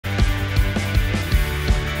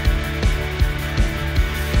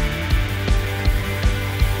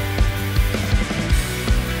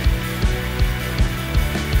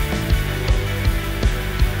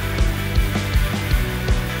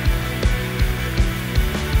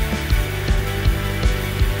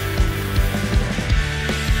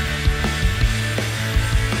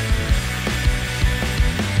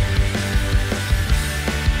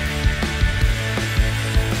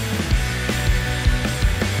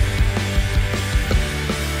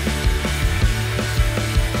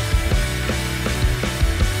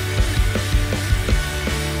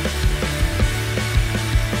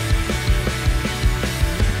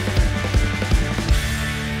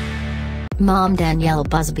mom Danielle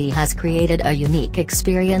Busby has created a unique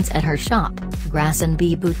experience at her shop, Graeson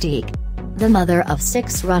Boutique. The mother of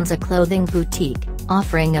 6 runs a clothing boutique,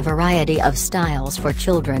 offering a variety of styles for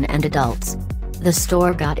children and adults. The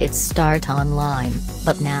store got its start online,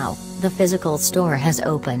 but now, the physical store has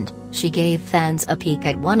opened. She gave fans a peek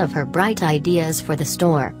at one of her bright ideas for the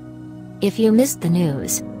store. If you missed the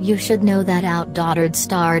news, you should know that outdaughtered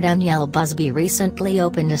star Danielle Busby recently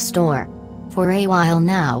opened a store. For a while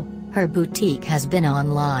now, her boutique has been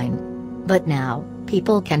online. But now,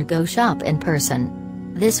 people can go shop in person.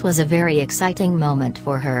 This was a very exciting moment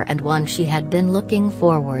for her and one she had been looking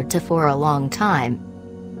forward to for a long time.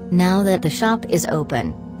 Now that the shop is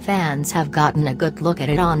open, fans have gotten a good look at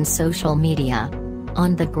it on social media.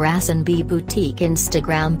 On the Graeson Boutique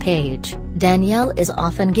Instagram page, Danielle is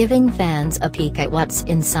often giving fans a peek at what's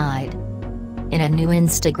inside. In a new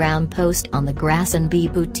Instagram post on the Graeson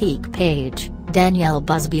Boutique page, Danielle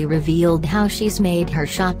Busby revealed how she's made her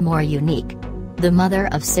shop more unique. The mother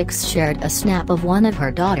of 6 shared a snap of one of her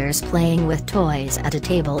daughters playing with toys at a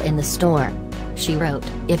table in the store. She wrote,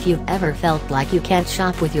 "If you've ever felt like you can't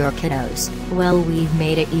shop with your kiddos, well, we've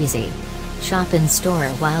made it easy. Shop in store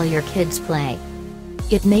while your kids play."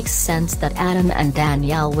 It makes sense that Adam and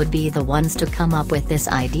Danielle would be the ones to come up with this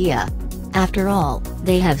idea. After all,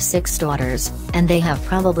 they have 6 daughters, and they have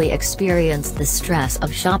probably experienced the stress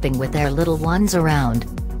of shopping with their little ones around.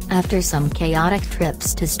 After some chaotic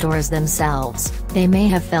trips to stores themselves, they may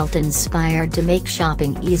have felt inspired to make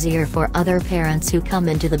shopping easier for other parents who come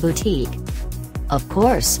into the boutique. Of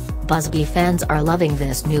course, Busby fans are loving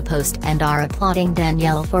this new post and are applauding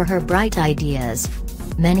Danielle for her bright ideas.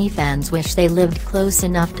 Many fans wish they lived close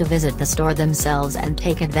enough to visit the store themselves and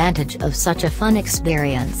take advantage of such a fun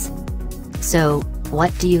experience. So,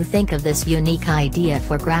 what do you think of this unique idea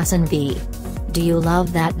for Graeson B? Do you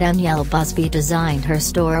love that Danielle Busby designed her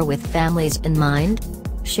store with families in mind?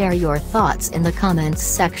 Share your thoughts in the comments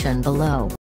section below.